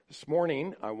This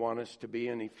morning, I want us to be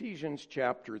in Ephesians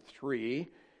chapter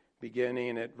 3,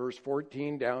 beginning at verse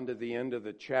 14 down to the end of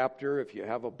the chapter. If you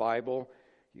have a Bible,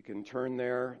 you can turn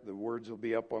there. The words will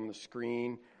be up on the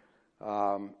screen.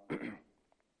 And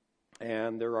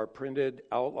there are printed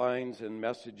outlines and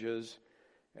messages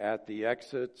at the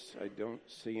exits. I don't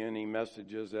see any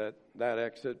messages at that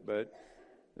exit, but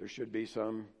there should be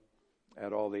some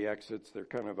at all the exits. They're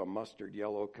kind of a mustard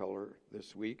yellow color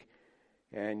this week.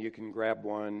 And you can grab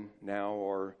one now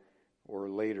or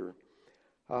later.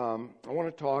 I want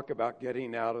to talk about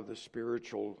getting out of the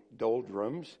spiritual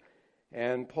doldrums.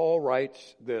 And Paul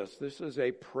writes this. This is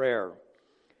a prayer.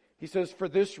 He says, "For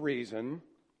this reason,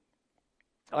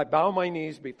 I bow my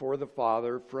knees before the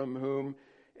Father, from whom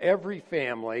every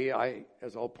family,"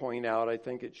 as I'll point out, I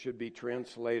think it should be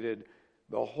translated,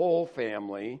 the whole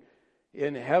family,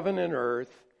 "in heaven and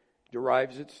earth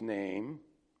derives its name,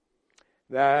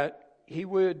 that He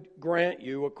would grant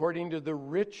you, according to the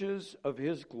riches of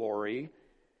His glory,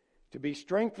 to be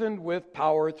strengthened with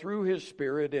power through His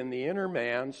Spirit in the inner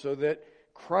man, so that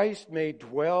Christ may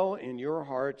dwell in your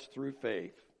hearts through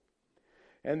faith,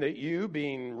 and that you,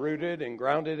 being rooted and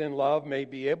grounded in love, may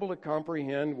be able to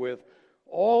comprehend with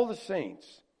all the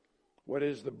saints what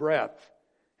is the breadth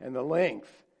and the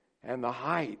length and the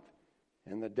height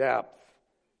and the depth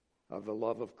of the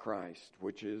love of Christ,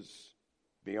 which is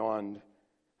beyond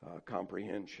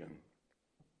comprehension,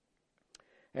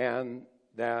 and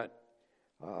that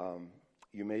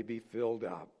you may be filled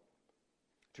up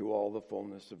to all the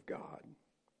fullness of God.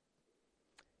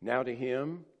 Now to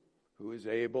Him who is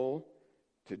able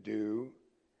to do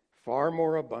far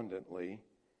more abundantly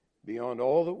beyond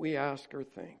all that we ask or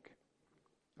think,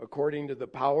 according to the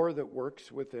power that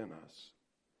works within us.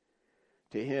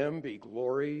 To Him be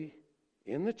glory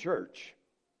in the church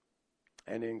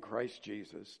and in Christ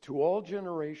Jesus, to all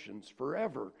generations,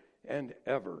 forever and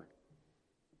ever.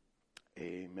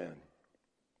 Amen."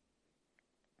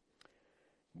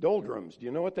 Doldrums, do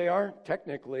you know what they are?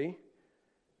 Technically,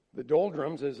 the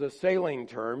doldrums is a sailing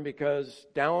term because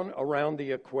down around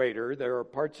the equator, there are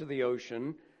parts of the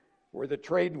ocean where the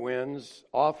trade winds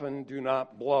often do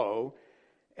not blow.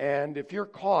 And if you're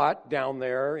caught down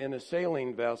there in a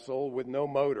sailing vessel with no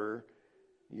motor,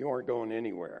 you aren't going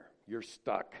anywhere. You're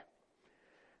stuck.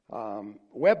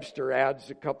 Webster adds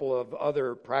a couple of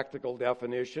other practical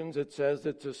definitions. It says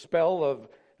it's a spell of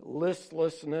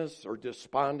listlessness or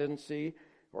despondency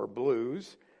or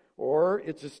blues, or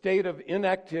it's a state of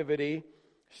inactivity,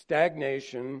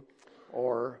 stagnation,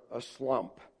 or a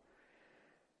slump.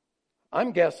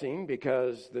 I'm guessing,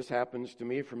 because this happens to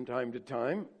me from time to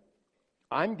time,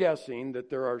 I'm guessing that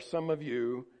there are some of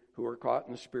you who are caught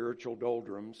in the spiritual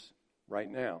doldrums right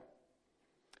now.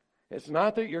 It's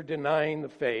not that you're denying the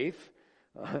faith.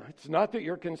 It's not that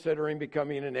you're considering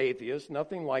becoming an atheist.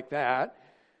 Nothing like that.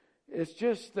 It's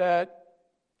just that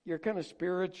you're kind of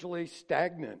spiritually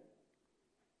stagnant.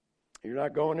 You're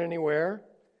not going anywhere.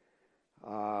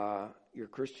 Your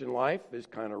Christian life is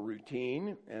kind of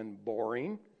routine and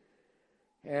boring.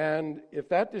 And if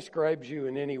that describes you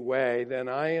in any way, then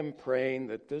I am praying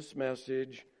that this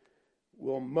message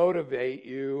will motivate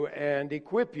you and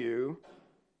equip you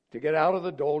to get out of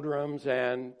the doldrums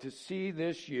and to see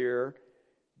this year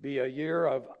be a year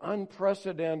of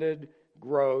unprecedented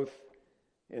growth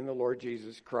in the Lord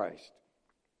Jesus Christ.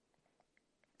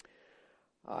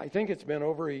 I think it's been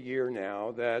over a year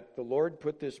now that the Lord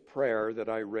put this prayer that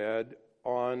I read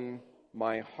on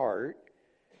my heart.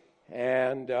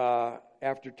 And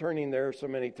after turning there so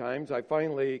many times, I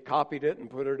finally copied it and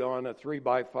put it on a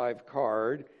 3x5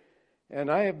 card. And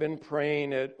I have been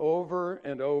praying it over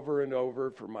and over and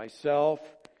over for myself,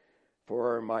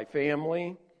 for my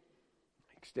family,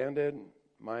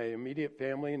 my immediate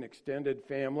family and extended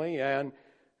family, and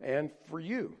for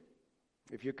you.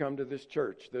 If you come to this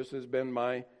church, this has been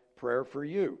my prayer for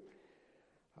you.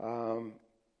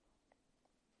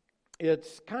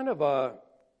 It's kind of a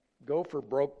go for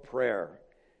broke prayer.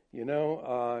 You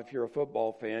know, if you're a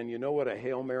football fan, you know what a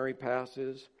Hail Mary pass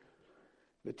is?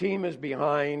 The team is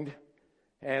behind,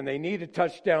 and they need a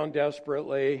touchdown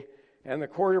desperately, and the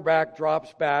quarterback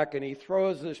drops back, and he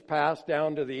throws this pass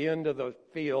down to the end of the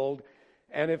field,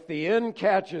 and if the end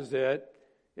catches it,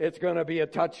 it's going to be a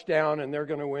touchdown, and they're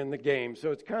going to win the game.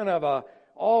 So it's kind of a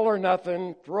all or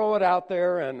nothing, throw it out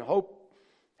there, and hope,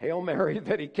 Hail Mary,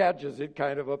 that he catches it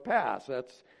kind of a pass.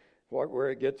 That's where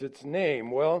it gets its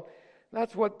name. Well,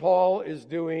 that's what Paul is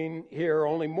doing here,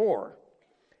 only more.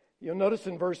 You'll notice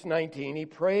in verse 19, he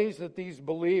prays that these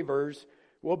believers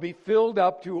will be filled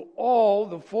up to all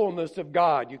the fullness of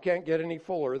God. You can't get any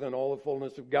fuller than all the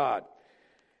fullness of God.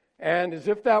 And as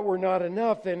if that were not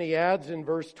enough, then he adds in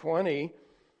verse 20,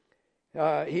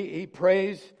 He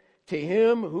prays to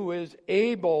him who is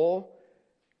able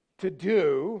to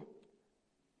do.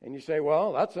 And you say,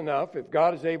 well, that's enough. If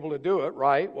God is able to do it,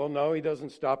 right? Well, no, he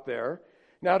doesn't stop there.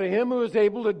 Now to him who is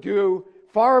able to do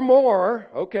far more.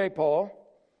 Okay, Paul,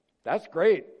 that's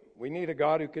great. We need a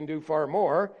God who can do far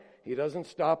more. He doesn't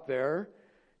stop there.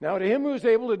 Now to him who is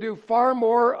able to do far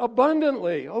more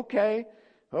abundantly. Okay,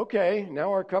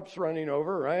 now our cup's running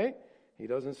over, right? He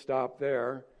doesn't stop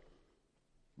there.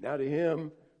 Now to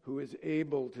him who is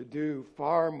able to do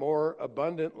far more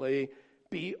abundantly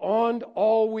beyond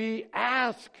all we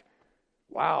ask.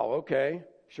 Wow, okay.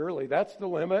 Surely that's the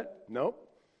limit. Nope.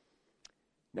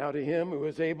 Now to him who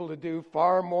is able to do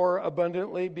far more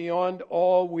abundantly beyond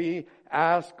all we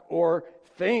ask or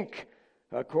think,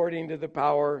 according to the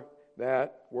power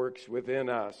that works within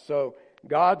us. So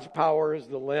God's power is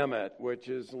the limit, which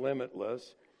is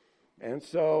limitless. And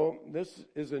so this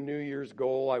is a New Year's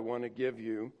goal I want to give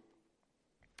you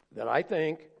that I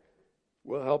think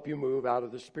will help you move out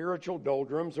of the spiritual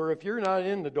doldrums. Or if you're not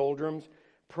in the doldrums,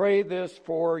 pray this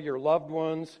for your loved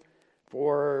ones,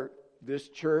 for this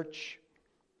church,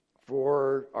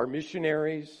 for our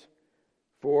missionaries,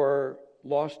 for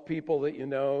lost people that you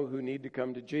know who need to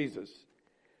come to Jesus.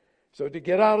 So to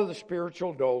get out of the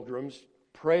spiritual doldrums,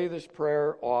 pray this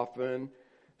prayer often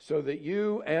so that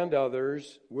you and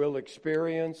others will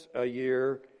experience a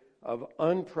year of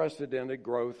unprecedented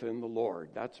growth in the Lord.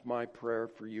 That's my prayer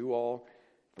for you all,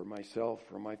 for myself,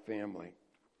 for my family.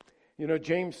 You know,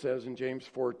 James says in James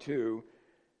 4:2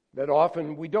 that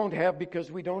often we don't have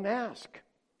because we don't ask.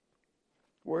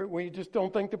 We just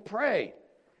don't think to pray.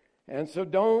 And so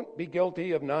don't be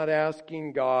guilty of not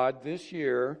asking God this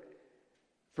year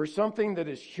for something that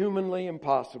is humanly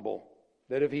impossible.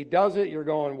 That if he does it, you're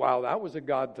going, wow, that was a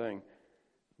God thing.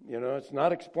 You know, it's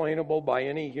not explainable by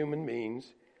any human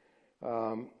means.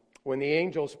 When the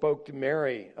angel spoke to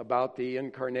Mary about the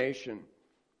incarnation,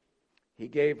 he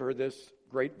gave her this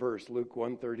great verse, Luke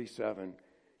 1:37.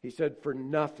 He said, for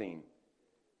nothing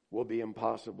will be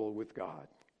impossible with God.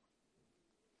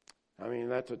 I mean,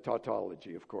 that's a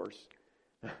tautology, of course.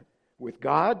 With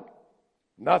God,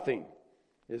 nothing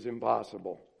is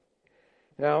impossible.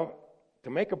 Now,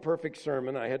 to make a perfect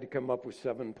sermon, I had to come up with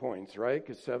 7 points, right?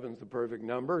 Because 7's the perfect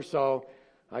number, so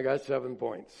I got 7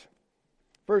 points.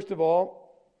 First of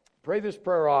all, pray this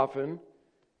prayer often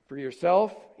for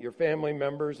yourself, your family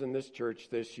members, and this church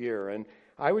this year. And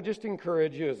I would just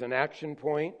encourage you as an action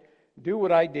point, do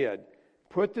what I did.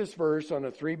 Put this verse on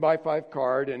a 3x5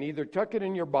 card and either tuck it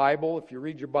in your Bible if you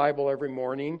read your Bible every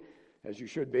morning, as you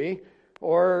should be,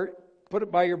 or put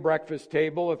it by your breakfast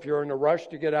table. If you're in a rush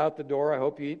to get out the door, I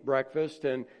hope you eat breakfast,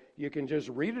 and you can just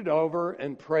read it over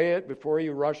and pray it before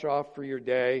you rush off for your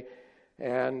day.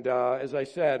 And as I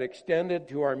said, extend it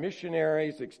to our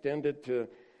missionaries, extend it to,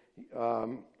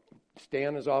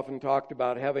 Stan has often talked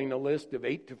about having a list of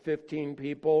 8 to 15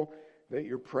 people that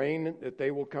you're praying that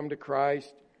they will come to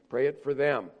Christ. Pray it for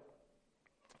them.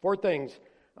 4 things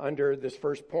under this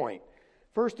first point.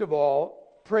 First of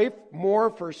all, pray more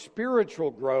for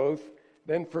spiritual growth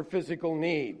than for physical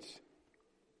needs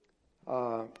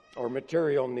or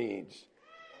material needs.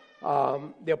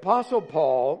 The Apostle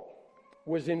Paul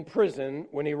was in prison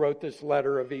when he wrote this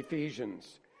letter of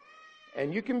Ephesians.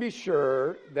 And you can be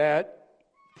sure that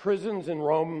prisons in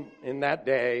Rome in that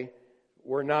day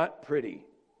were not pretty.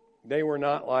 They were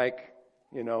not like,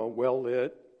 well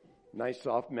lit, nice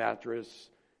soft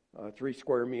mattress, 3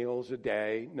 square meals a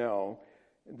day. No,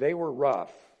 they were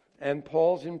rough. And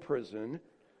Paul's in prison.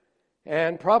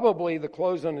 And probably the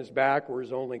clothes on his back were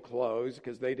his only clothes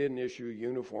because they didn't issue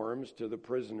uniforms to the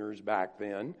prisoners back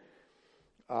then.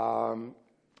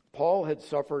 Paul had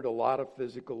suffered a lot of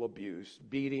physical abuse,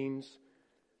 beatings,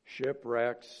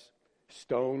 shipwrecks,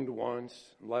 stoned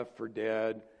once, left for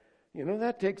dead.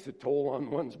 That takes a toll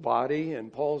on one's body,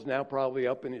 and Paul's now probably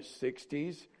up in his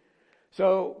 60s.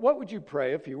 So what would you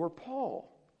pray if you were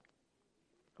Paul?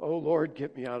 Oh, Lord,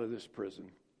 get me out of this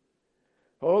prison.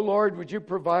 Oh, Lord, would you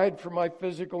provide for my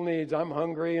physical needs? I'm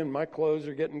hungry and my clothes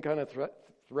are getting kind of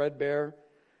threadbare.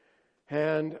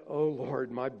 And, oh,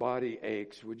 Lord, my body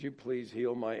aches. Would you please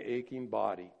heal my aching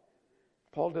body?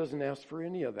 Paul doesn't ask for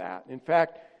any of that. In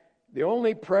fact, the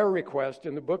only prayer request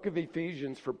in the book of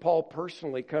Ephesians for Paul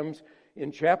personally comes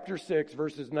in chapter 6,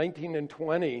 verses 19 and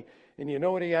 20. And you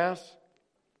know what he asks?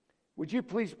 Would you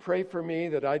please pray for me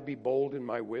that I'd be bold in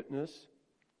my witness?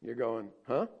 You're going,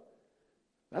 huh?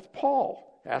 That's Paul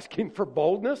asking for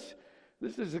boldness.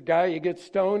 This is a guy, he gets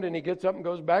stoned and he gets up and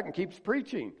goes back and keeps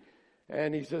preaching.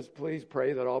 And he says, please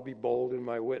pray that I'll be bold in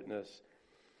my witness.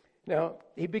 Now,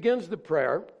 he begins the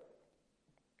prayer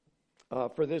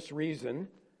for this reason.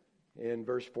 in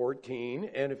verse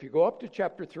 14. And if you go up to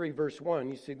chapter 3, verse 1,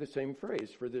 you see the same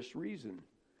phrase, for this reason.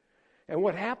 And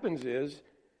what happens is,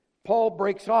 Paul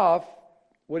breaks off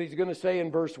what he's going to say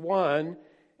in verse 1,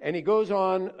 and he goes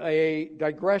on a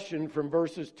digression from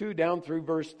verses 2 down through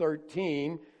verse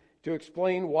 13 to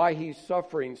explain why he's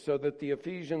suffering, so that the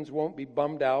Ephesians won't be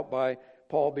bummed out by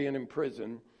Paul being in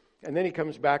prison. And then he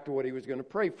comes back to what he was going to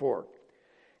pray for.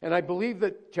 And I believe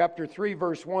that chapter 3,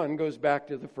 verse 1 goes back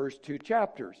to the first 2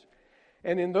 chapters.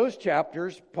 And in those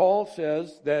chapters, Paul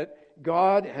says that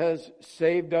God has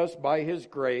saved us by His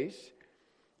grace,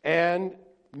 and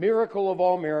miracle of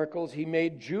all miracles, He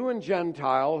made Jew and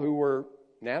Gentile, who were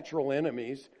natural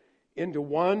enemies, into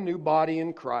one new body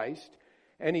in Christ,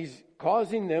 and He's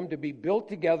causing them to be built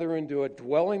together into a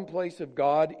dwelling place of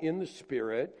God in the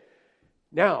Spirit.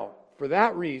 Now, for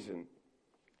that reason,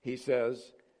 he says,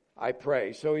 I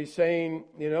pray. So he's saying,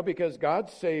 because God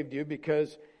saved you,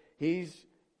 because He's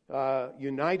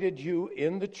united you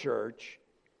in the church,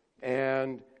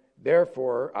 and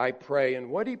therefore I pray. And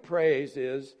what he prays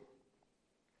is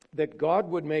that God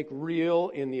would make real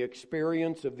in the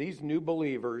experience of these new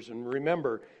believers. And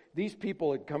remember, these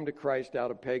people had come to Christ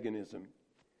out of paganism.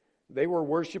 They were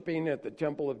worshiping at the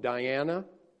temple of Diana.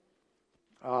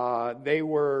 They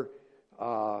were,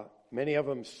 many of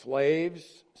them,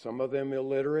 slaves, some of them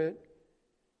illiterate.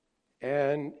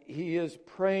 And he is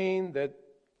praying that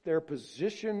their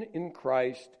position in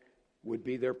Christ would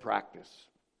be their practice.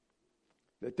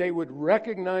 That they would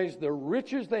recognize the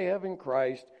riches they have in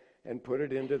Christ and put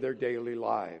it into their daily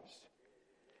lives.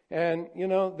 And,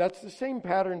 that's the same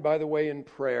pattern, by the way, in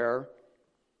prayer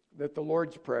that the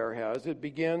Lord's Prayer has. It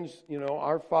begins,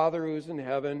 Our Father who is in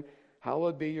heaven,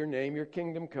 hallowed be your name, your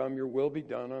kingdom come, your will be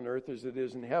done on earth as it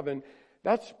is in heaven.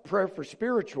 That's prayer for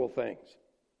spiritual things.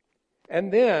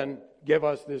 And then, give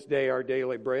us this day our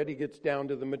daily bread. He gets down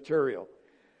to the material.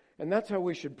 And that's how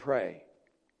we should pray.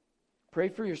 Pray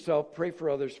for yourself, pray for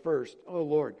others first. Oh,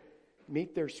 Lord,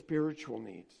 meet their spiritual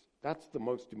needs. That's the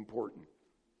most important.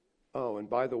 Oh, and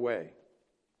by the way,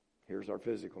 here's our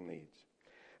physical needs.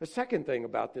 The second thing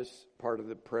about this part of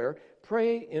the prayer,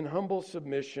 pray in humble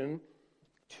submission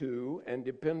to and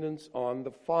dependence on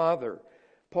the Father.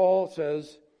 Paul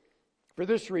says, for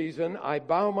this reason, I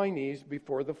bow my knees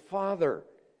before the Father.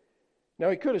 Now,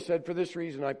 he could have said, for this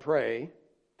reason, I pray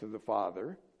to the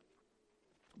Father.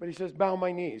 But he says, bow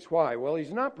my knees. Why? Well,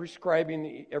 he's not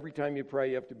prescribing every time you pray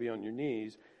you have to be on your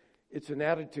knees. It's an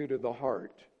attitude of the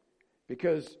heart.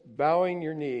 Because bowing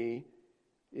your knee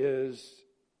is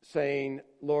saying,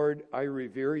 Lord, I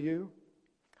revere you.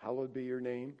 Hallowed be your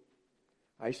name.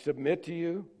 I submit to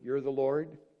you. You're the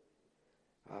Lord.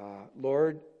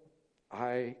 Lord,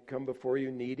 I come before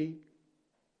you needy.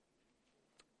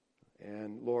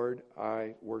 And Lord,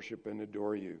 I worship and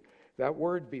adore you. That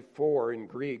word before in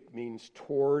Greek means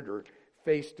toward or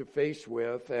face to face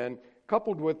with. And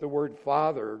coupled with the word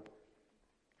Father,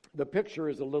 the picture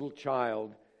is a little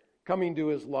child coming to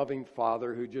his loving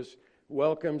Father who just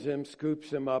welcomes him,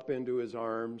 scoops him up into his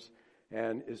arms,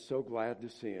 and is so glad to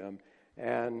see him.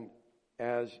 And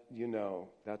as you know,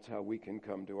 that's how we can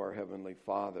come to our Heavenly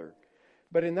Father.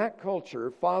 But in that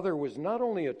culture, Father was not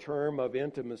only a term of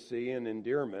intimacy and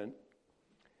endearment,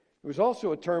 it was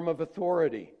also a term of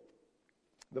authority.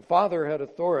 The father had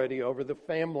authority over the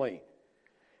family.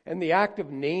 And the act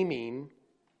of naming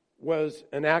was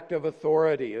an act of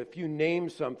authority. If you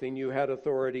named something, you had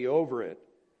authority over it.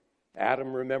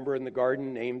 Adam, remember, in the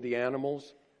garden, named the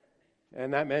animals.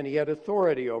 And that meant he had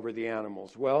authority over the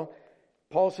animals. Well,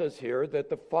 Paul says here that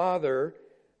the Father,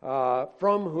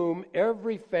 from whom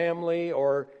every family,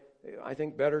 or I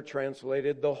think better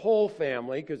translated, the whole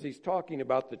family, because he's talking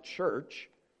about the church,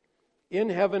 in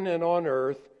heaven and on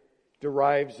earth,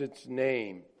 derives its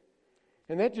name.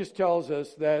 And that just tells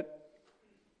us that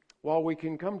while we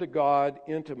can come to God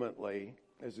intimately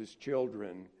as His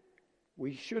children,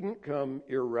 we shouldn't come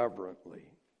irreverently.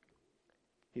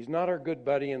 He's not our good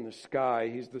buddy in the sky.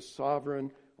 He's the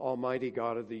sovereign, almighty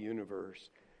God of the universe.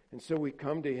 And so we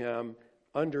come to Him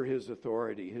under His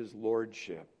authority, His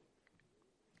lordship,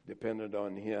 dependent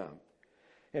on Him.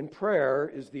 And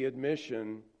prayer is the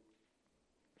admission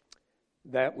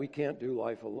that we can't do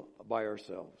life by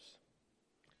ourselves.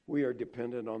 We are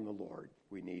dependent on the Lord.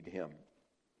 We need Him.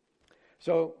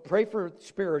 So pray for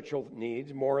spiritual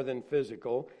needs more than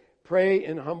physical. Pray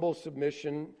in humble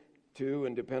submission to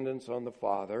and dependence on the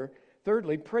Father.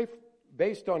 Thirdly, pray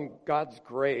based on God's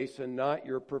grace and not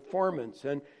your performance.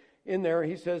 And in there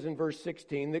he says in verse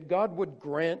 16 that God would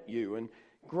grant you. And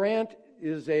grant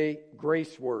is a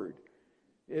grace word.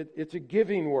 It's a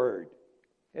giving word.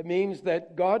 It means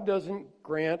that God doesn't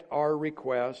grant our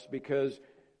requests because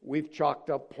we've chalked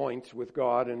up points with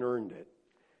God and earned it.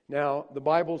 Now, the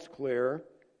Bible's clear.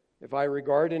 If I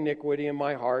regard iniquity in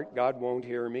my heart, God won't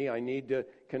hear me. I need to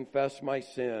confess my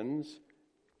sins.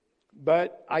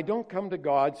 But I don't come to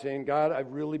God saying, God,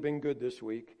 I've really been good this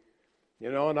week.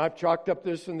 And I've chalked up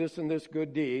this and this and this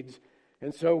good deeds.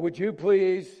 And so would you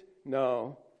please?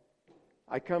 No.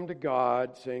 I come to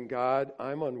God saying, God,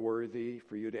 I'm unworthy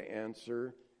for you to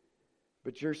answer.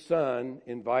 But your Son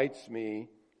invites me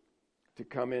to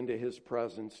come into His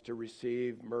presence to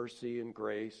receive mercy and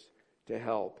grace to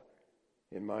help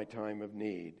in my time of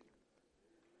need.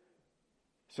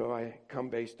 So I come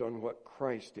based on what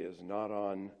Christ is, not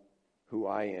on who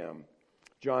I am.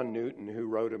 John Newton, who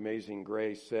wrote Amazing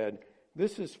Grace, said,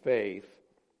 "This is faith,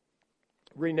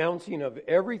 renouncing of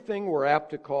everything we're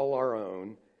apt to call our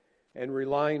own and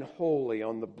relying wholly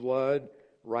on the blood,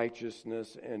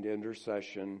 righteousness, and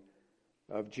intercession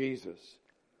of Jesus."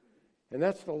 And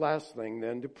that's the last thing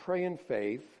then, to pray in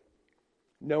faith,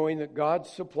 knowing that God's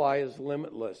supply is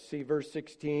limitless. See verse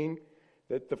 16,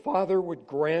 that the Father would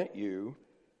grant you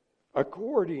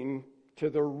according to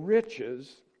the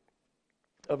riches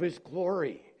of His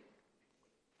glory.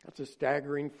 That's a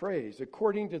staggering phrase.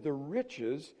 According to the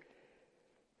riches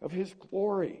of His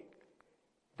glory.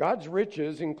 God's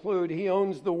riches include He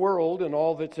owns the world and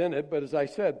all that's in it. But as I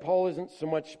said, Paul isn't so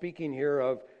much speaking here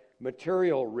of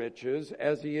material riches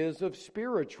as he is of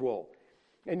spiritual.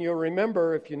 And you'll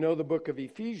remember, if you know the book of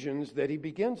Ephesians, that he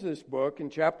begins this book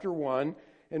in chapter 1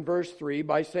 and verse 3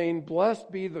 by saying,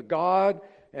 "Blessed be the God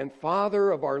and Father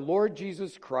of our Lord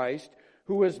Jesus Christ,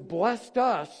 who has blessed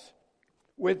us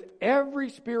with every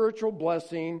spiritual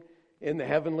blessing in the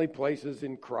heavenly places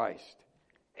in Christ."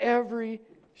 Every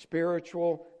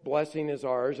spiritual blessing is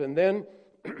ours. And then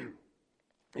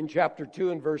in chapter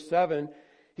 2 and verse 7,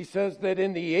 he says that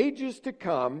in the ages to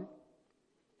come,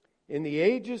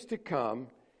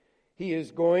 He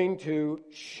is going to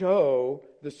show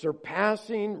the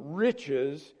surpassing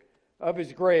riches of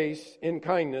His grace in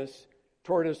kindness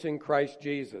toward us in Christ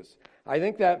Jesus. I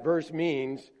think that verse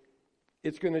means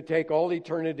it's going to take all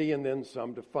eternity and then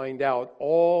some to find out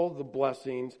all the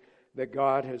blessings that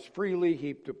God has freely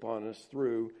heaped upon us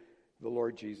through the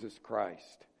Lord Jesus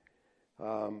Christ.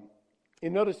 You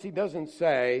notice he doesn't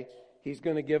say He's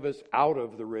going to give us out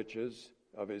of the riches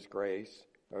of His grace,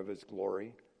 of His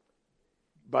glory,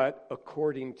 but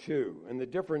according to. And the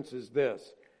difference is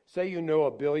this. Say you know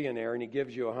a billionaire and he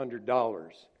gives you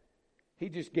 $100. He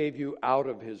just gave you out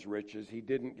of his riches. He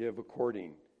didn't give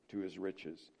according to his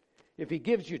riches. If he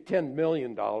gives you $10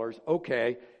 million,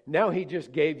 okay, now he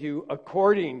just gave you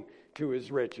according to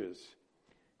his riches.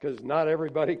 Because not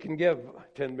everybody can give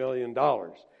 $10 million.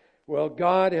 Well,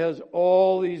 God has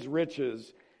all these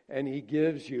riches, and He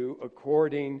gives you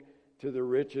according to the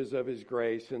riches of His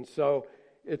grace. And so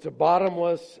it's a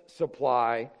bottomless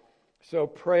supply. So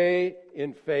pray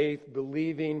in faith,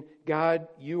 believing, God,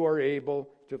 you are able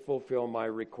to fulfill my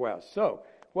request. So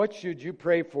what should you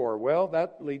pray for? Well,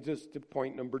 that leads us to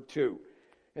point number 2.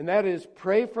 And that is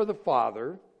pray for the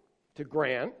Father to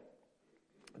grant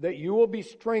that you will be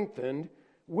strengthened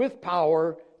with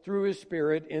power through His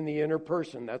Spirit in the inner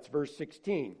person. That's verse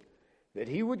 16. That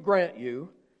He would grant you,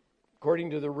 according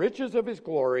to the riches of His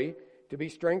glory, to be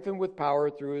strengthened with power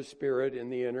through His Spirit in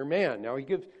the inner man. Now,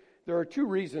 there are 2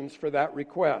 reasons for that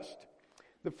request.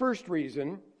 The first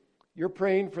reason, you're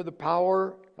praying for the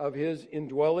power of His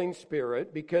indwelling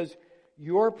Spirit because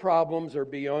your problems are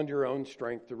beyond your own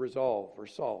strength to resolve or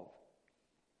solve.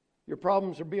 Your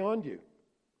problems are beyond you.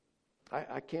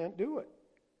 I can't do it.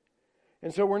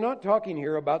 And so we're not talking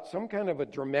here about some kind of a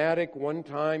dramatic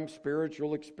one-time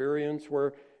spiritual experience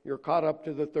where you're caught up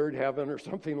to the third heaven or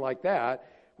something like that.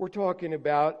 We're talking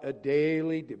about a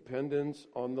daily dependence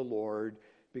on the Lord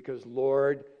because,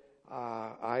 Lord,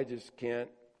 I just can't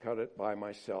cut it by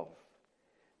myself.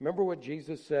 Remember what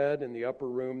Jesus said in the upper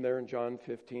room there in John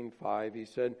 15:5? He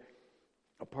said,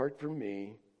 apart from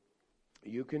me,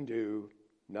 you can do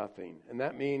nothing. And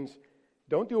that means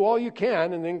don't do all you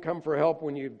can and then come for help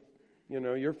when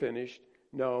you're finished.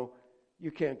 No, you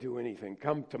can't do anything.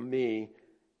 Come to me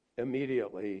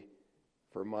immediately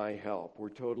for my help. We're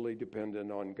totally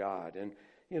dependent on God. And,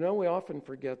 we often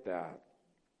forget that.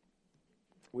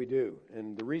 We do.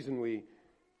 And the reason we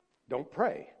don't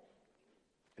pray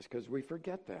is because we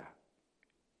forget that.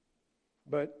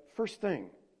 But first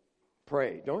thing,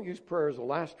 pray. Don't use prayer as a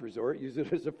last resort. Use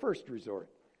it as a first resort.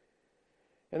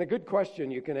 And a good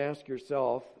question you can ask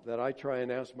yourself, that I try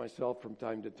and ask myself from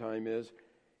time to time, is,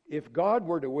 if God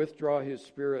were to withdraw His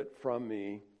Spirit from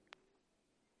me,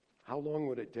 how long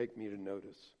would it take me to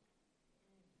notice?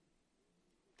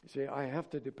 You see, I have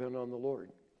to depend on the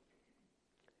Lord.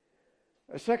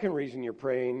 A second reason you're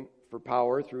praying for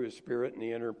power through His Spirit in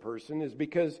the inner person is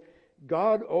because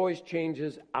God always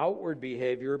changes outward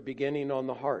behavior beginning on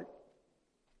the heart,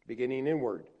 beginning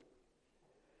inward.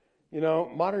 You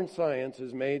know, modern science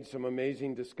has made some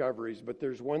amazing discoveries, but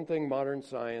there's one thing modern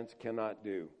science cannot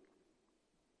do.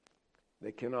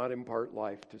 They cannot impart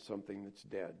life to something that's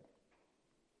dead.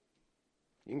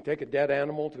 You can take a dead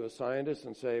animal to a scientist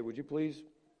and say, would you please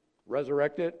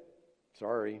resurrect it?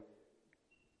 Sorry.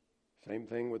 Same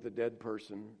thing with a dead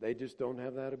person. They just don't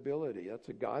have that ability. That's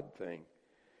a God thing.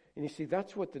 And you see,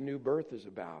 that's what the new birth is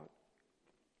about.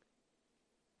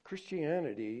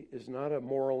 Christianity is not a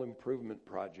moral improvement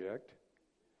project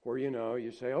where,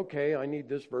 you say, okay, I need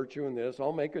this virtue and this.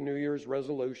 I'll make a New Year's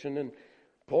resolution and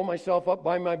pull myself up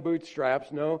by my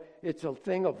bootstraps. No, it's a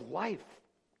thing of life,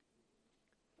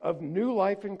 of new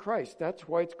life in Christ. That's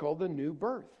why it's called the new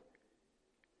birth.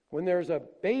 When there's a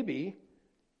baby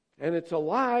and it's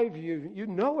alive, you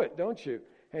know it, don't you?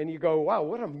 And you go, wow,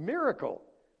 what a miracle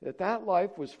that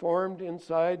life was formed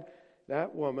inside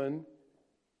that woman.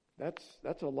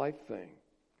 That's a life thing.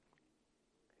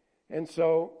 And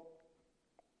so,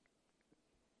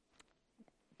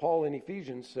 Paul in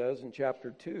Ephesians says in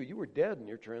chapter 2, you were dead in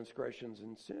your transgressions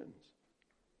and sins.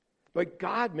 But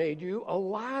God made you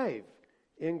alive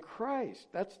in Christ.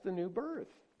 That's the new birth.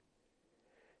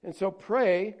 And so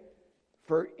pray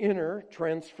for inner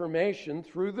transformation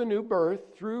through the new birth,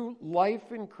 through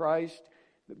life in Christ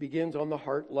that begins on the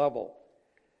heart level.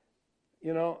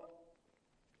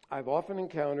 I've often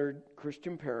encountered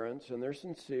Christian parents, and they're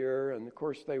sincere, and of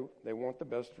course they want the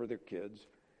best for their kids.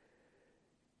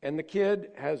 And the kid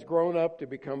has grown up to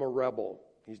become a rebel.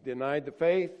 He's denied the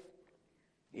faith.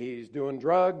 He's doing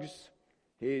drugs.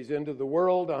 He's into the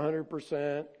world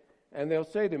 100%. And they'll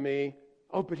say to me,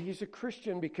 oh, but he's a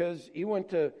Christian because he went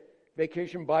to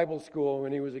vacation Bible school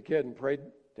when he was a kid and prayed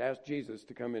to ask Jesus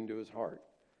to come into his heart.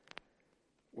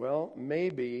 Well,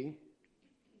 maybe,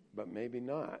 but maybe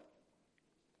not.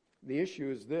 The issue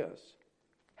is this: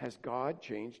 has God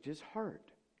changed his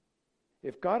heart?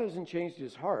 If God hasn't changed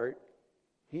his heart,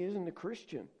 he isn't a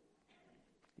Christian.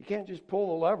 You can't just pull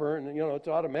the lever and, it's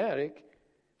automatic.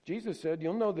 Jesus said,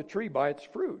 you'll know the tree by its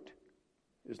fruit.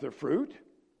 Is there fruit?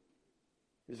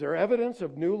 Is there evidence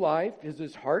of new life? Is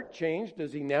his heart changed?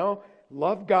 Does he now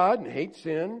love God and hate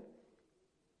sin?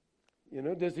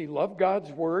 Does he love God's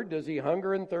word? Does he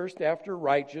hunger and thirst after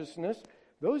righteousness?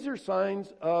 Those are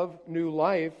signs of new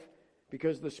life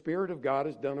because the Spirit of God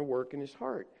has done a work in his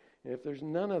heart. And if there's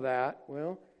none of that,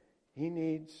 well, he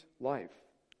needs life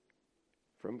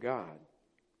from God.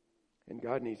 And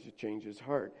God needs to change his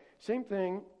heart. Same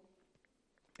thing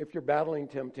if you're battling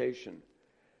temptation.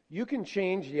 You can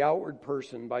change the outward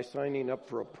person by signing up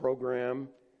for a program,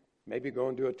 maybe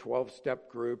going to a 12-step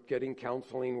group, getting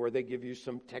counseling where they give you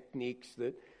some techniques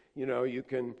that, you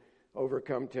can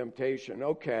overcome temptation.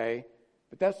 Okay,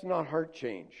 but that's not heart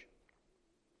change.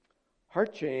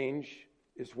 Heart change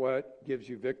is what gives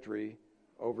you victory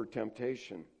over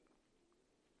temptation.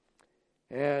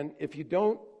 And if you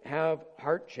don't have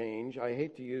heart change, I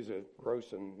hate to use a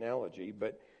gross analogy,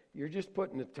 but you're just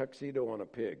putting a tuxedo on a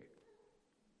pig.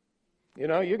 You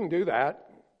can do that.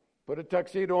 Put a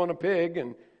tuxedo on a pig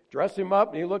and dress him up,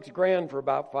 and he looks grand for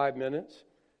about 5 minutes,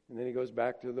 and then he goes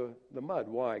back to the mud.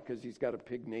 Why? Because he's got a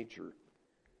pig nature.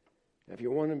 If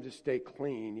you want him to stay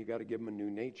clean, you got to give him a new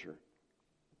nature.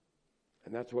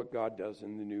 And that's what God does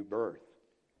in the new birth.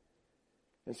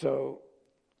 And so,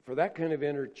 for that kind of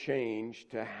interchange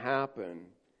to happen,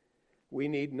 we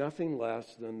need nothing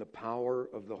less than the power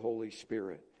of the Holy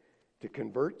Spirit to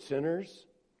convert sinners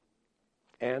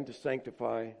and to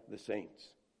sanctify the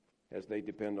saints as they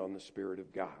depend on the Spirit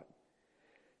of God.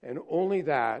 And only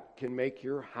that can make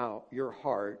your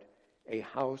heart a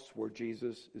house where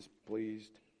Jesus is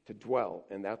pleased to dwell.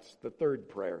 And that's the third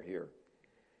prayer here.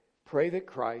 Pray that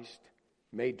Christ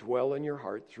may dwell in your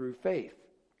heart through faith.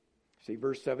 See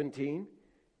verse 17?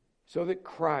 So that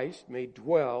Christ may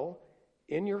dwell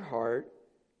in your heart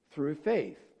through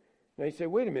faith. Now you say,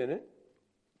 wait a minute.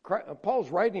 Paul's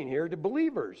writing here to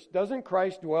believers. Doesn't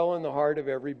Christ dwell in the heart of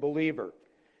every believer?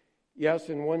 Yes,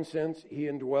 in one sense, he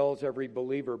indwells every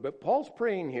believer. But Paul's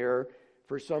praying here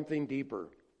for something deeper,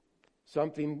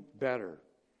 something better.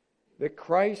 That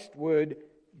Christ would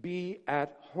be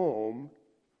at home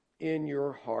in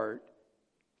your heart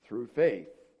through faith.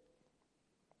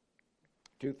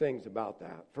 Two things about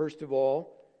that. First of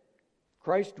all,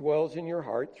 Christ dwells in your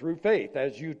heart through faith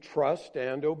as you trust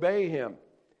and obey him.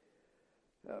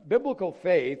 Biblical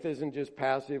faith isn't just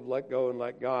passive, let go and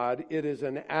let God. It is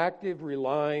an active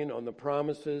relying on the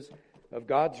promises of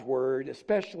God's word,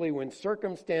 especially when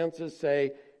circumstances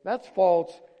say, that's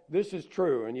false, this is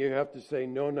true. And you have to say,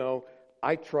 no,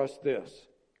 I trust this.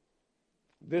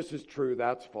 This is true,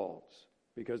 that's false,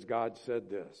 because God said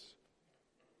this.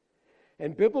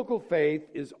 And biblical faith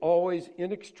is always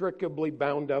inextricably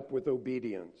bound up with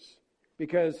obedience.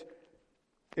 Because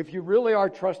if you really are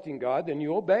trusting God, then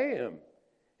you obey Him.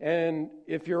 And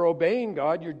if you're obeying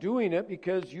God, you're doing it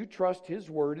because you trust His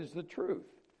word is the truth.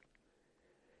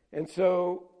 And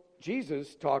so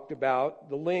Jesus talked about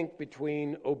the link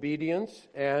between obedience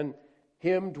and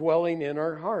Him dwelling in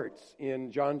our hearts.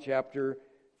 In John chapter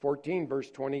 14,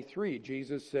 verse 23,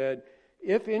 Jesus said,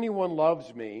 "If anyone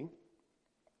loves me,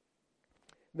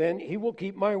 then he will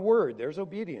keep my word." There's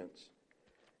obedience.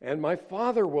 "And my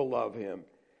Father will love him,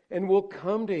 and will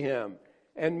come to him,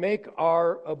 and make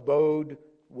our abode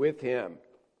with him."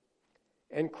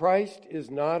 And Christ is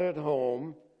not at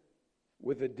home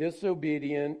with a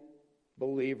disobedient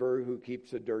believer who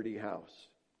keeps a dirty house.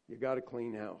 You got a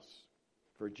clean house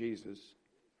for Jesus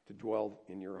to dwell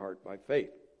in your heart by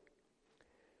faith.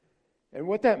 And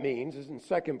what that means is, in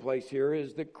second place here,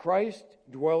 is that Christ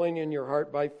dwelling in your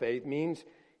heart by faith means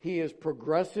He is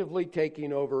progressively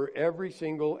taking over every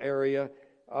single area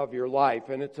of your life.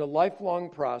 And it's a lifelong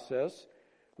process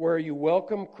where you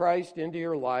welcome Christ into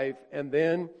your life, and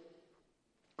then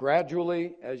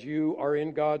gradually, as you are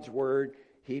in God's Word,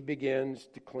 He begins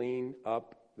to clean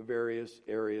up the various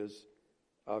areas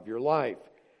of your life.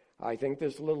 I think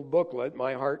this little booklet,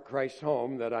 My Heart, Christ's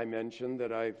Home, that I mentioned,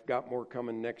 that I've got more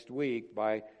coming next week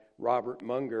by Robert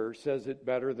Munger, says it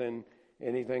better than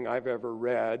anything I've ever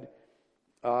read.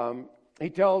 He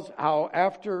tells how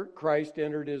after Christ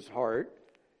entered his heart,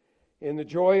 in the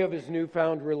joy of his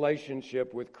newfound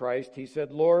relationship with Christ, he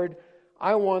said, "Lord,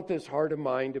 I want this heart of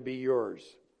mine to be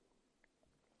yours.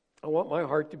 I want my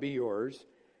heart to be yours,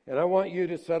 and I want you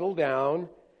to settle down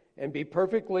and be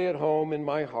perfectly at home in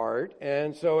my heart.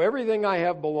 And so everything I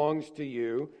have belongs to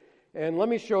you. And let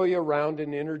me show you around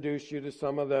and introduce you to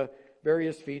some of the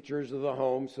various features of the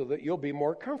home so that you'll be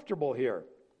more comfortable here.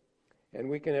 And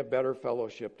we can have better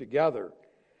fellowship together."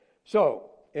 So,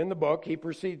 in the book, he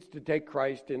proceeds to take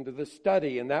Christ into the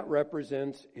study, and that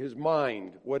represents his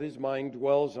mind, what his mind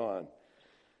dwells on.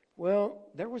 Well,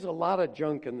 there was a lot of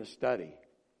junk in the study,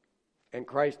 and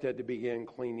Christ had to begin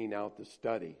cleaning out the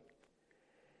study.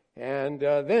 And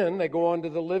then they go on to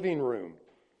the living room.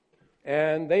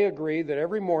 And they agree that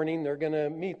every morning they're going to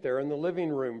meet there in the living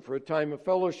room for a time of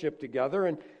fellowship together.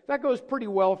 And that goes pretty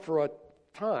well for a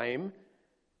time.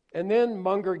 And then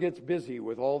Munger gets busy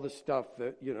with all the stuff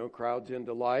that, crowds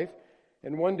into life.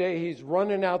 And one day he's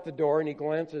running out the door and he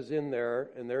glances in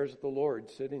there, and there's the Lord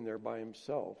sitting there by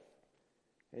himself.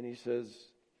 And he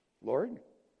says, "Lord,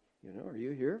 are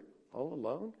you here all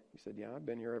alone?" He said, "Yeah, I've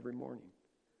been here every morning.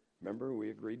 Remember, we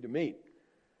agreed to meet."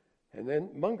 And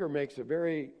then Munger makes a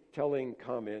very telling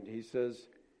comment. He says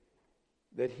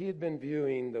that he had been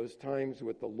viewing those times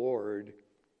with the Lord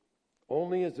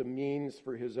only as a means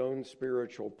for his own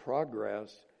spiritual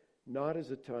progress, not as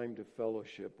a time to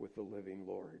fellowship with the living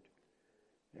Lord.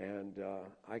 And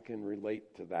I can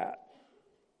relate to that.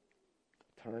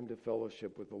 Time to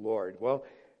fellowship with the Lord. Well,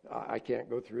 I can't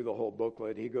go through the whole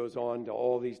booklet. He goes on to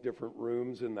all these different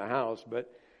rooms in the house,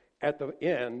 but at the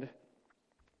end,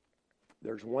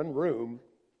 there's one room,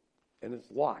 and it's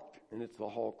locked, and it's the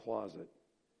hall closet.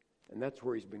 And that's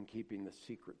where he's been keeping the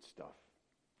secret stuff.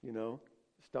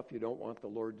 Stuff you don't want the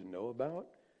Lord to know about.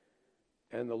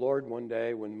 And the Lord one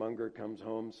day, when Munger comes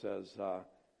home, says,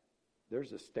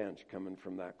 "There's a stench coming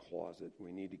from that closet.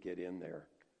 We need to get in there."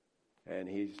 And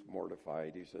he's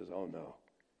mortified. He says, "Oh, no.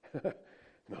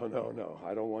 No,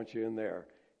 I don't want you in there."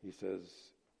 He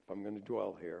says, "If I'm going to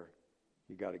dwell here,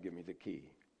 you got to give me the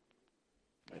key."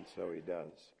 And so he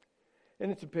does.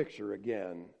 And it's a picture,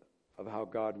 again, of how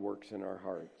God works in our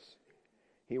hearts.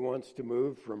 He wants to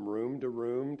move from room to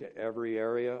room to every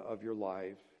area of your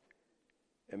life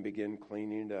and begin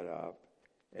cleaning it up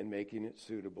and making it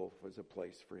suitable as a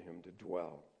place for him to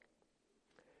dwell.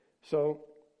 So,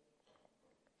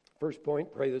 first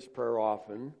point, pray this prayer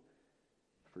often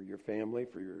for your family,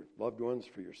 for your loved ones,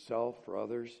 for yourself, for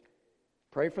others.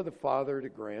 Pray for the Father to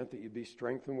grant that you be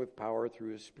strengthened with power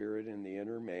through His Spirit in the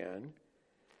inner man.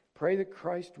 Pray that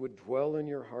Christ would dwell in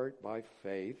your heart by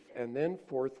faith. And then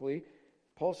fourthly,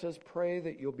 Paul says, pray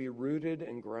that you'll be rooted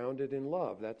and grounded in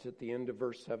love. That's at the end of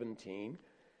verse 17.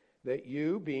 That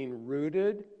you, being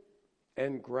rooted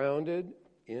and grounded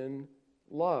in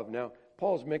love. Now,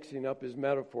 Paul's mixing up his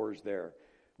metaphors there.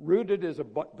 Rooted is a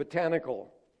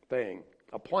botanical thing.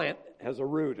 A plant has a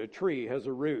root. A tree has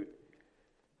a root.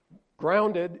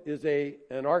 Grounded is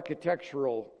an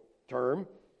architectural term.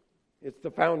 It's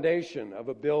the foundation of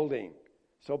a building.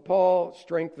 So Paul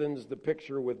strengthens the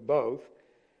picture with both,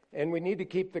 and we need to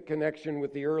keep the connection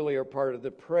with the earlier part of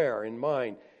the prayer in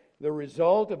mind. The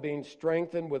result of being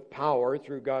strengthened with power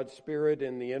through God's Spirit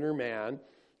in the inner man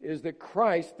is that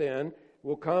Christ then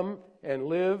will come and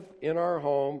live in our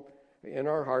home, in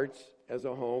our hearts as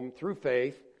a home through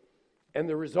faith, and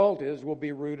the result is we'll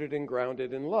be rooted and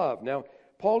grounded in love. Now,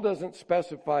 Paul doesn't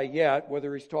specify yet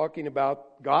whether he's talking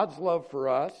about God's love for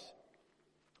us,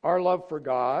 our love for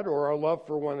God, or our love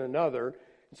for one another.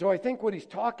 So I think what he's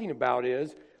talking about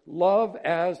is love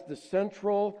as the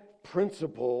central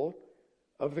principle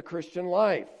of the Christian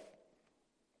life.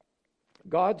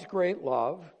 God's great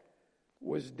love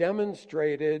was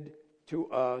demonstrated to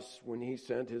us when he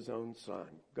sent his own Son.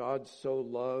 God so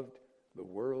loved the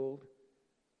world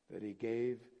that he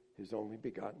gave his only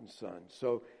begotten Son.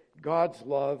 So God's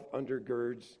love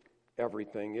undergirds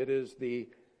everything. It is the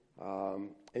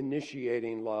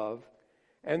initiating love.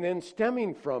 And then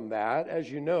stemming from that,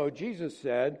 as you know, Jesus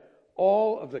said,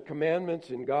 all of the commandments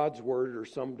in God's word are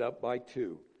summed up by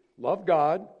two. Love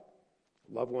God,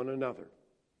 love one another.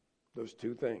 Those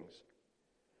two things.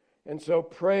 And so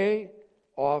pray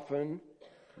often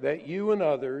that you and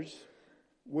others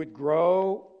would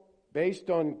grow based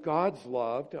on God's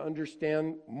love to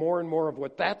understand more and more of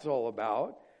what that's all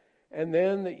about, and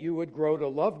then that you would grow to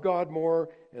love God more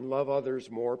and love others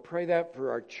more. Pray that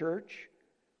for our church,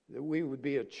 that we would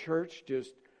be a church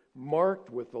just marked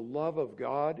with the love of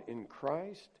God in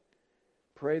Christ.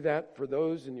 Pray that for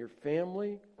those in your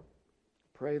family.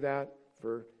 Pray that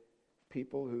for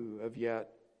people who have yet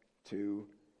to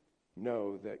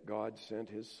know that God sent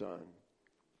his Son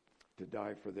to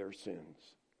die for their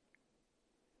sins.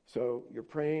 So you're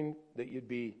praying that you'd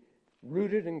be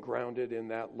rooted and grounded in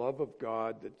that love of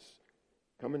God that's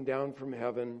coming down from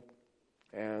heaven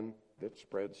and that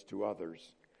spreads to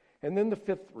others. And then the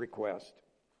fifth request.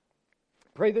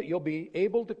 Pray that you'll be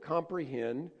able to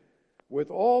comprehend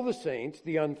with all the saints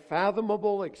the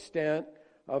unfathomable extent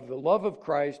of the love of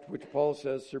Christ, which Paul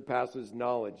says surpasses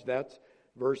knowledge. That's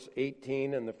verse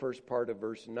 18 and the first part of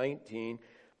verse 19.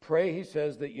 Pray, he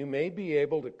says, that you may be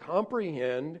able to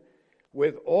comprehend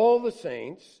with all the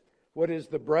saints what is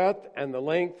the breadth and the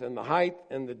length and the height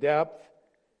and the depth,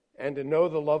 and to know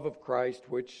the love of Christ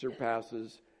which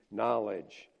surpasses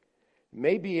knowledge.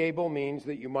 May be able means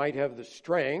that you might have the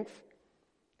strength,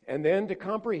 and then to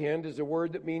comprehend is a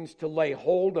word that means to lay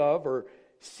hold of or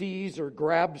seize or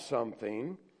grab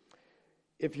something.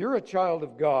 If you're a child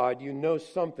of God, you know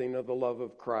something of the love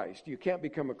of Christ. You can't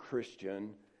become a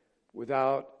Christian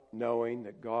without knowing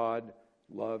that God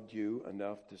loved you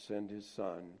enough to send his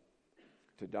Son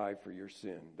to die for your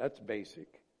sin. That's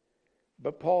basic.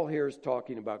 But Paul here is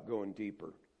talking about going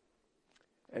deeper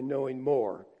and knowing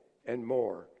more and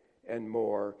more and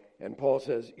more. And Paul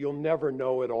says, you'll never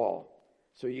know it all.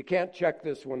 So you can't check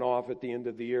this one off at the end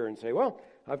of the year and say, well,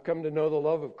 I've come to know the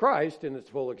love of Christ in its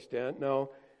full extent.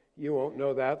 No, you won't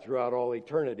know that throughout all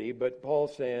eternity. But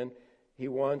Paul's saying he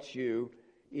wants you,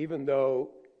 even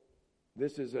though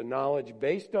this is a knowledge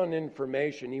based on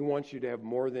information, he wants you to have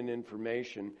more than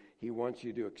information. He wants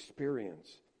you to experience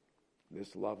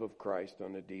this love of Christ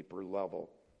on a deeper level.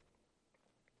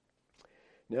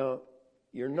 Now,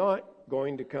 you're not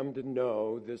going to come to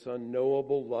know this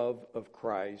unknowable love of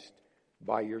Christ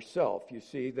by yourself. You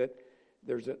see that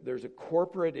there's a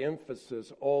corporate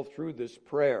emphasis all through this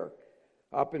prayer.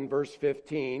 Up in verse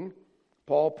 15,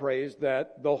 Paul prays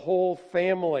that the whole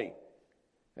family,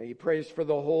 he prays for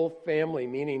the whole family,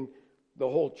 meaning the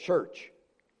whole church.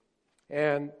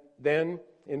 And then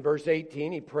in verse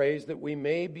 18, he prays that we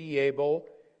may be able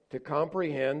to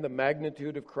comprehend the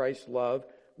magnitude of Christ's love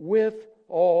with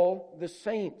all the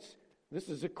saints. This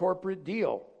is a corporate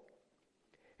deal.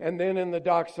 And then in the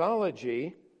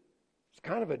doxology, it's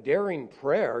kind of a daring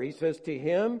prayer. He says, to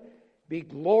him be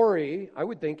glory. I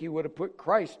would think he would have put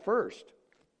Christ first.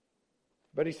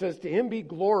 But he says, to him be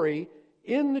glory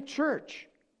in the church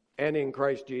and in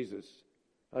Christ Jesus,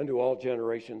 unto all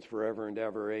generations forever and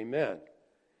ever. Amen.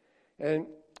 And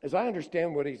as I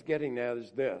understand what he's getting at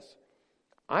is this.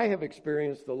 I have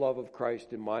experienced the love of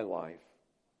Christ in my life,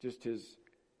 just as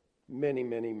many,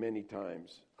 many, many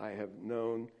times I have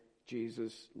known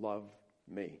Jesus loved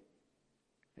me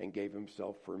and gave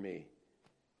himself for me.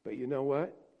 But you know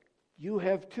what? You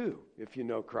have too, if you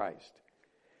know Christ.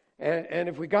 And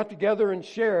if we got together and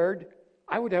shared,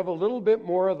 I would have a little bit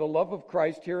more of the love of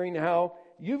Christ, hearing how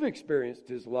you've experienced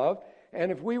his love.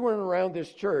 And if we went around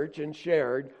this church and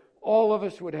shared, all of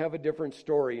us would have a different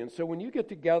story. And so when you get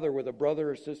together with a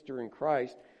brother or sister in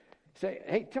Christ, say,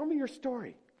 hey, tell me your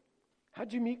story.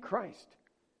 How'd you meet Christ?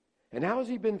 And how has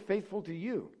he been faithful to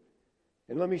you?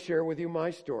 And let me share with you my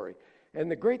story. And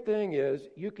the great thing is,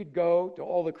 you could go to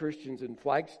all the Christians in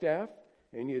Flagstaff,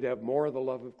 and you'd have more of the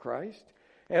love of Christ.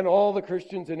 And all the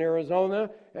Christians in Arizona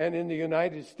and in the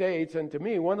United States. And to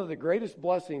me, one of the greatest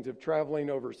blessings of traveling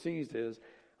overseas is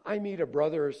I meet a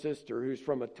brother or sister who's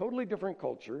from a totally different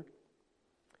culture,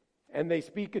 and they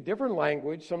speak a different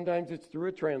language. Sometimes it's through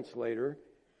a translator.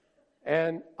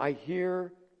 And I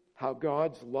hear how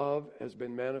God's love has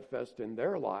been manifest in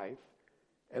their life,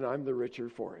 and I'm the richer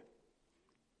for it.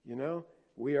 You know,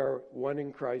 we are one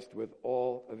in Christ with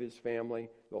all of his family,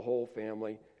 the whole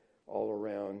family, all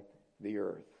around the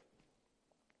earth.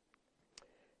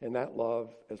 And that love,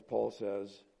 as Paul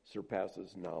says,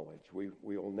 surpasses knowledge. We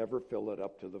will never fill it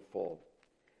up to the full.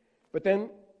 But then,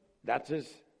 that's his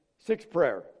sixth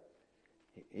prayer.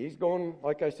 He's going,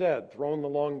 like I said, throwing the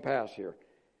long pass here.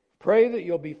 Pray that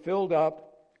you'll be filled up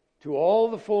to all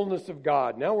the fullness of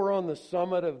God. Now we're on the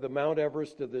summit of the Mount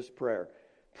Everest of this prayer.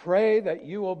 Pray that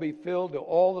you will be filled to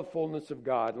all the fullness of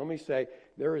God. Let me say,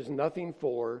 there is nothing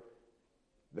fuller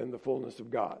than the fullness of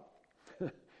God.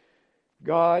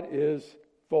 God is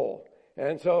full.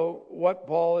 And so what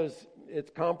Paul is, it's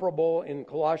comparable in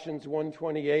Colossians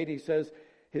 1:28. He says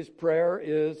his prayer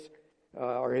is,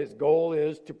 or his goal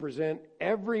is to present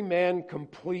every man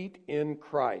complete in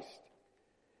Christ.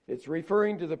 It's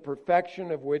referring to the perfection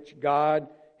of which God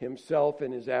himself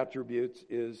and his attributes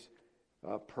is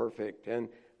perfect. And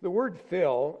the word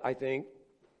fill, I think,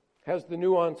 has the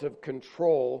nuance of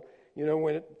control. You know,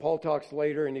 when Paul talks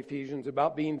later in Ephesians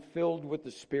about being filled with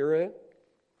the Spirit,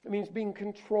 it means being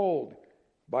controlled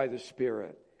by the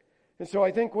Spirit. And so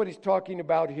I think what he's talking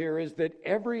about here is that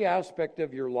every aspect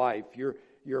of your life,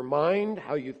 your mind,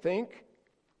 how you think,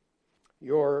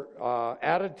 your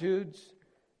attitudes,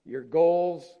 your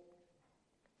goals,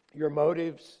 your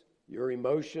motives, your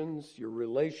emotions, your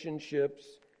relationships,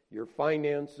 your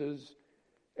finances,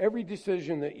 every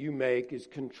decision that you make is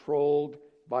controlled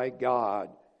by God.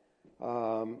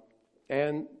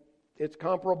 And it's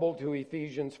comparable to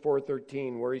Ephesians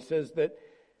 4:13, where he says that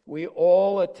we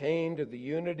all attain to the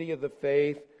unity of the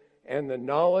faith and the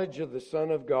knowledge of the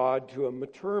Son of God, to a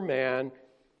mature man,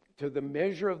 to the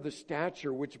measure of the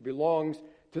stature which belongs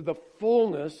to the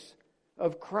fullness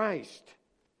of Christ.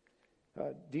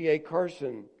 D.A.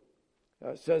 Carson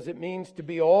says it means to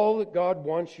be all that God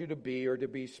wants you to be, or to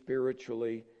be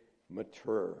spiritually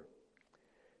mature.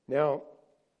 Now,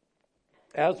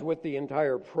 as with the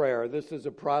entire prayer, this is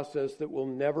a process that will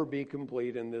never be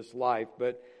complete in this life,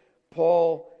 but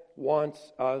Paul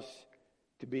wants us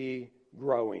to be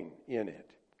growing in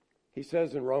it. He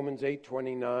says in Romans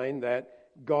 8:29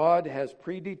 that God has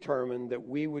predetermined that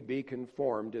we would be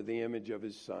conformed to the image of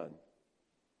his Son,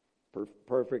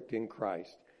 perfect in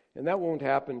Christ. And that won't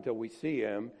happen until we see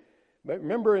him. But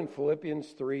remember in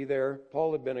Philippians 3 there,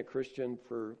 Paul had been a Christian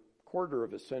for a quarter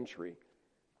of a century.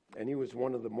 And he was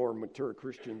one of the more mature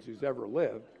Christians who's ever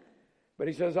lived. But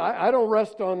he says, I don't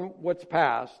rest on what's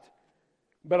past,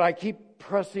 but I keep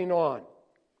pressing on.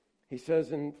 He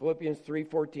says in Philippians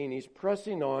 3:14, he's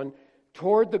pressing on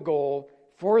toward the goal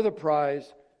for the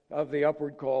prize of the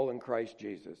upward call in Christ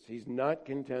Jesus. He's not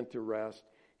content to rest.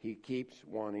 He keeps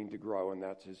wanting to grow, and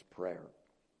that's his prayer.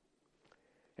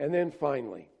 And then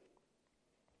finally,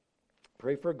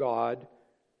 pray for God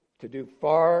to do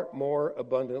far more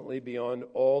abundantly beyond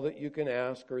all that you can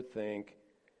ask or think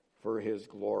for his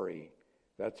glory.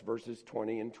 That's verses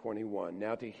 20 and 21.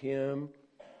 Now to him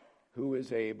who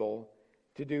is able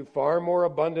to do far more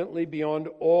abundantly beyond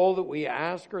all that we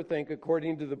ask or think,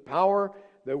 according to the power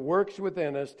that works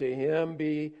within us, to him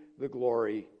be the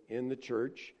glory in the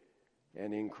church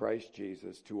and in Christ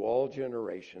Jesus to all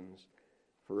generations,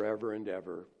 forever and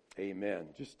ever. Amen.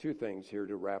 Just two things here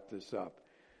to wrap this up.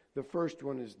 The first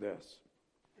one is this: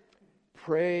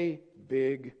 pray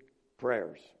big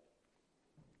prayers.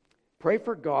 Pray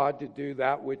for God to do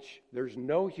that which there's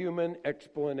no human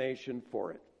explanation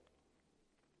for it.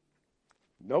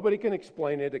 Nobody can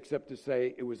explain it except to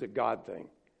say it was a God thing.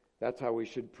 That's how we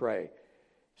should pray.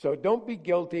 So don't be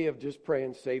guilty of just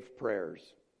praying safe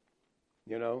prayers.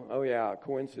 You know, oh yeah, a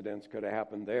coincidence could have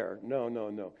happened there.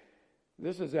 No.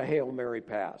 This is a Hail Mary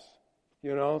pass.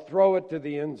 You know, throw it to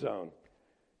the end zone.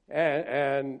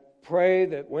 And pray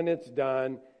that when it's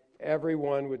done,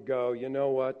 everyone would go, you know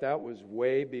what, that was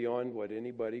way beyond what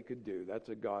anybody could do. That's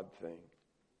a God thing.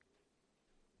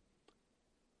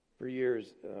 For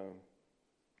years,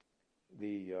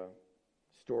 the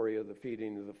story of the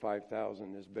feeding of the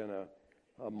 5,000 has been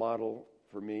a model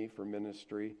for me for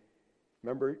ministry.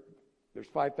 Remember, there's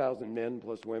 5,000 men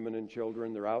plus women and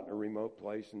children. They're out in a remote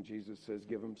place, and Jesus says,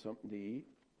 give them something to eat.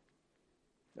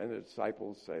 And the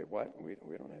disciples say, what? We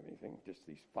don't have anything, just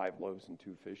these 5 loaves and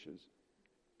 2 fishes.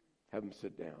 have them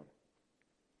sit down.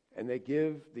 And they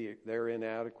give their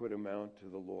inadequate amount to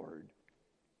the Lord.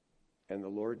 And the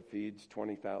Lord feeds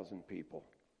 20,000 people.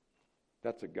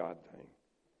 That's a God thing.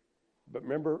 But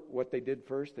remember what they did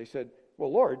first? They said,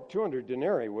 well, Lord, 200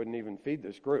 denarii wouldn't even feed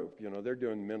this group. They're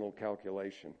doing mental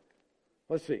calculation.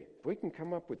 Let's see. If we can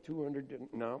come up with 200,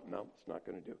 no, it's not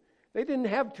going to do. They didn't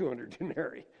have 200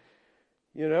 denarii.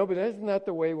 But isn't that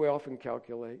the way we often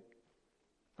calculate?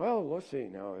 Well, let's see.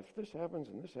 Now, if this happens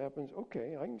and this happens,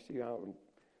 okay, I can see how.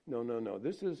 No.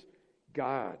 This is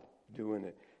God doing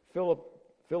it.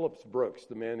 Phillips Brooks,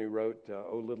 the man who wrote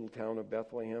O Little Town of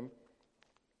Bethlehem,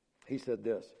 he said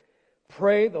this: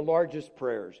 pray the largest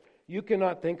prayers. You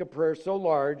cannot think a prayer so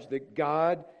large that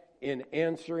God, in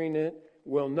answering it,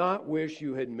 will not wish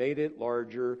you had made it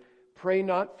larger. Pray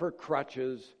not for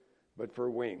crutches, but for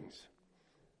wings.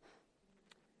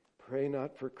 Pray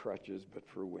not for crutches, but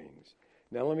for wings.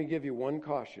 Now let me give you one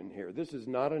caution here. This is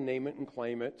not a name it and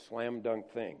claim it, slam dunk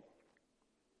thing.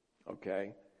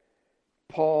 Okay?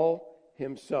 Paul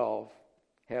himself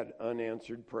had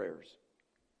unanswered prayers.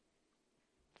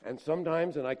 And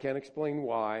sometimes, and I can't explain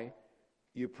why,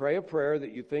 you pray a prayer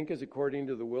that you think is according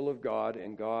to the will of God,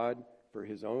 and God, for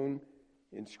his own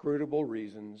inscrutable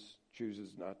reasons,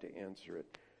 chooses not to answer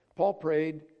it. Paul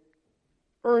prayed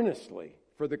earnestly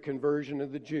for the conversion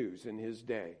of the Jews in his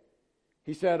day.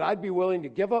 He said, I'd be willing to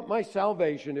give up my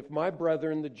salvation if my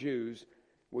brethren, the Jews,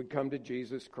 would come to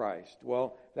Jesus Christ.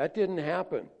 Well, that didn't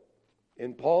happen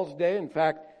in Paul's day. In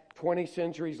fact, 20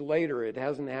 centuries later, it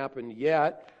hasn't happened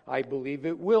yet. I believe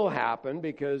it will happen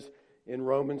because in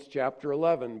Romans chapter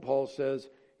 11, Paul says,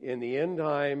 in the end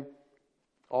time,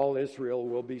 all Israel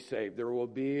will be saved. There will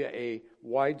be a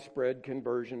widespread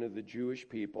conversion of the Jewish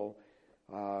people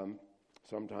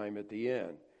sometime at the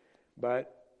end.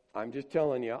 But I'm just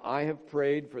telling you, I have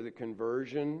prayed for the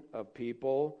conversion of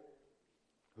people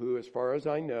who, as far as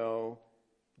I know,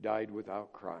 died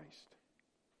without Christ.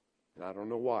 And I don't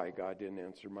know why God didn't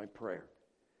answer my prayer.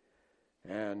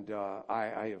 And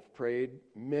I have prayed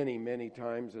many, many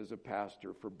times as a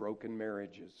pastor for broken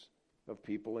marriages of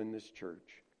people in this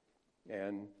church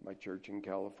and my church in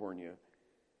California.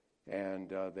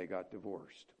 And they got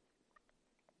divorced.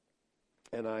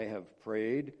 And I have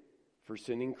prayed for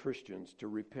sinning Christians to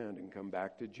repent and come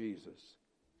back to Jesus.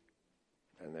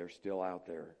 And they're still out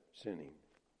there sinning.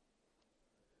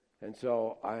 And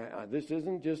so this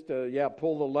isn't just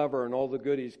pull the lever and all the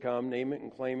goodies come, name it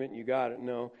and claim it and you got it.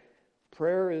 No,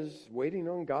 prayer is waiting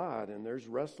on God, and there's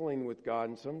wrestling with God,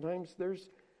 and sometimes there's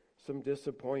some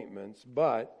disappointments.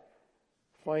 But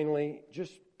finally,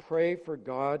 just pray for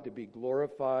God to be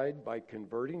glorified by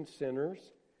converting sinners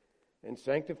and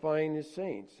sanctifying his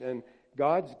saints. And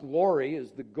God's glory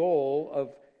is the goal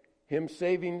of him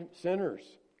saving sinners.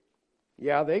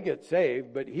 Yeah, they get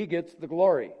saved, but he gets the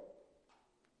glory.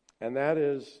 And that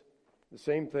is the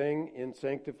same thing in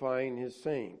sanctifying his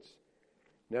saints.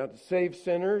 Now, to save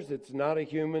sinners, it's not a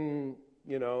human,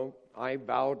 I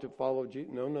vow to follow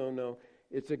Jesus. No.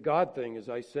 It's a God thing, as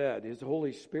I said. His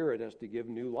Holy Spirit has to give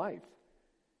new life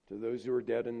to those who are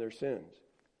dead in their sins.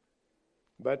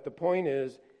 But the point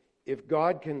is, if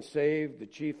God can save the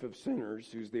chief of sinners,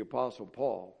 who's the Apostle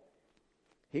Paul,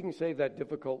 he can save that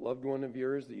difficult loved one of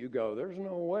yours that you go, there's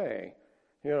no way,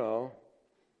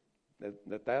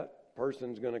 that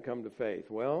person's going to come to faith.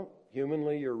 Well,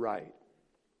 humanly, you're right.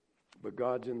 But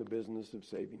God's in the business of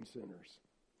saving sinners.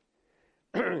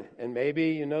 And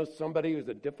maybe, somebody who's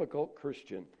a difficult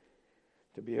Christian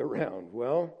to be around.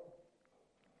 Well,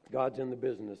 God's in the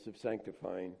business of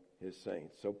sanctifying his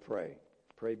saints. So pray.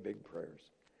 Pray big prayers.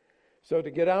 So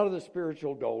to get out of the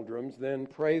spiritual doldrums, then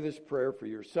pray this prayer for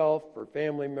yourself, for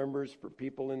family members, for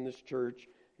people in this church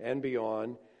and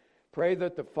beyond. Pray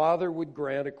that the Father would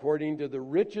grant, according to the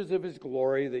riches of his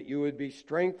glory, that you would be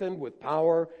strengthened with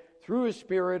power through his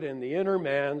Spirit in the inner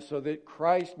man, so that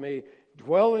Christ may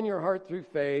dwell in your heart through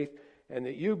faith, and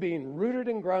that you, being rooted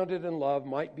and grounded in love,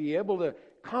 might be able to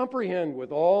comprehend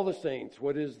with all the saints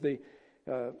what is the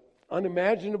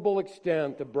unimaginable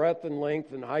extent, the breadth and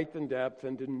length and height and depth,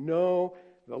 and to know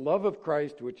the love of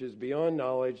Christ, which is beyond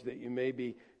knowledge, that you may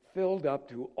be filled up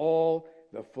to all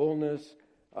the fullness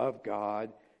of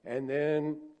God. And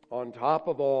then, on top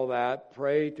of all that,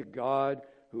 pray to God,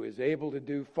 who is able to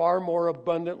do far more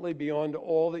abundantly beyond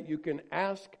all that you can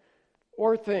ask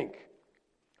or think,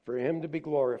 for him to be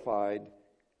glorified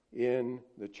in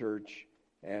the church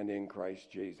and in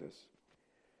Christ Jesus.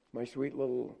 My sweet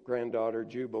little granddaughter,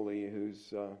 Jubilee,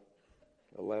 who's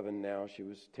 11 now, she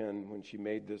was 10 when she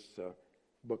made this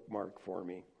bookmark for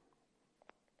me.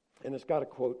 And it's got a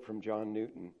quote from John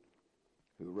Newton,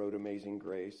 who wrote Amazing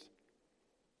Grace.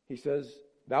 He says,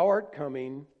 "Thou art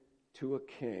coming to a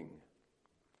king.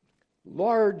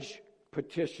 Large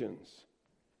petitions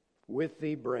with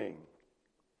thee bring,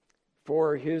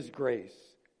 for his grace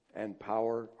and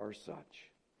power are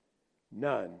such.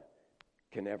 None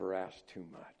can ever ask too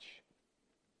much.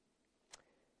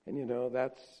 And you know,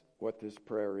 that's what this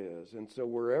prayer is. And so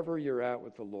wherever you're at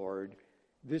with the Lord,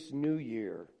 this new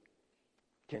year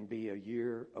can be a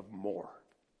year of more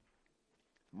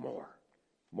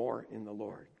in the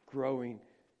Lord, growing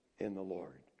in the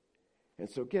Lord. And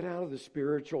so get out of the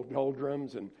spiritual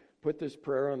doldrums and put this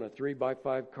prayer on a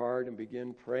 3x5 card and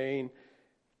begin praying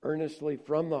earnestly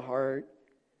from the heart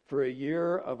for a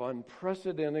year of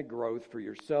unprecedented growth for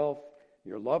yourself,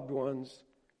 your loved ones,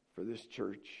 for this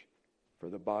church, for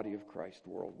the body of Christ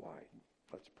worldwide.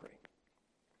 Let's pray.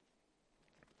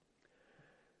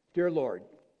 Dear Lord,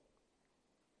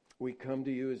 we come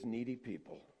to you as needy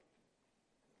people.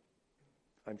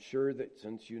 I'm sure that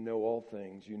since you know all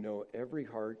things, you know every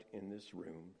heart in this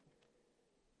room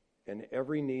and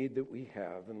every need that we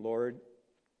have. And Lord,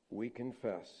 we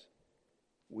confess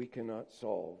we cannot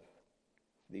solve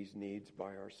these needs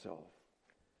by ourselves.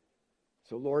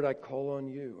 So Lord, I call on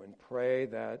you and pray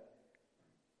that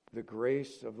the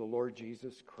grace of the Lord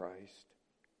Jesus Christ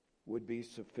would be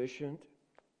sufficient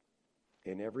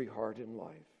in every heart and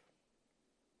life.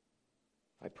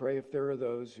 I pray if there are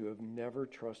those who have never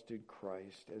trusted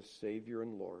Christ as Savior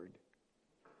and Lord,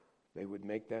 they would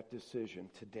make that decision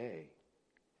today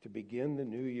to begin the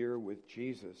new year with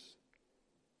Jesus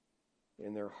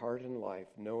in their heart and life,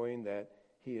 knowing that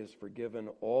he has forgiven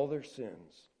all their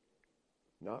sins,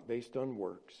 not based on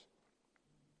works,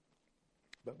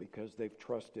 but because they've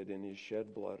trusted in his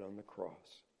shed blood on the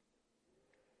cross.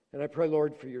 And I pray,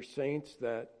 Lord, for your saints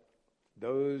that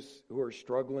those who are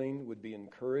struggling would be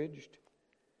encouraged,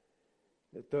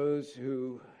 that those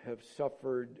who have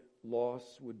suffered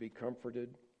loss would be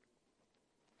comforted.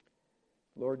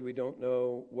 Lord, we don't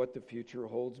know what the future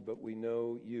holds, but we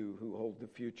know you who hold the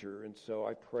future. And so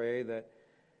I pray that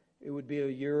it would be a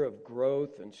year of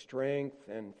growth and strength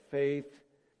and faith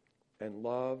and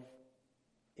love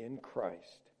in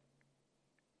Christ.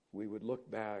 We would look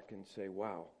back and say,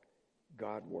 wow,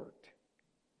 God worked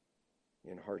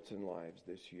in hearts and lives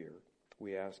this year.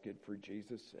 We ask it for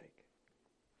Jesus' sake.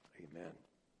 Amen.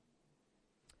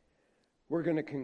 We're going to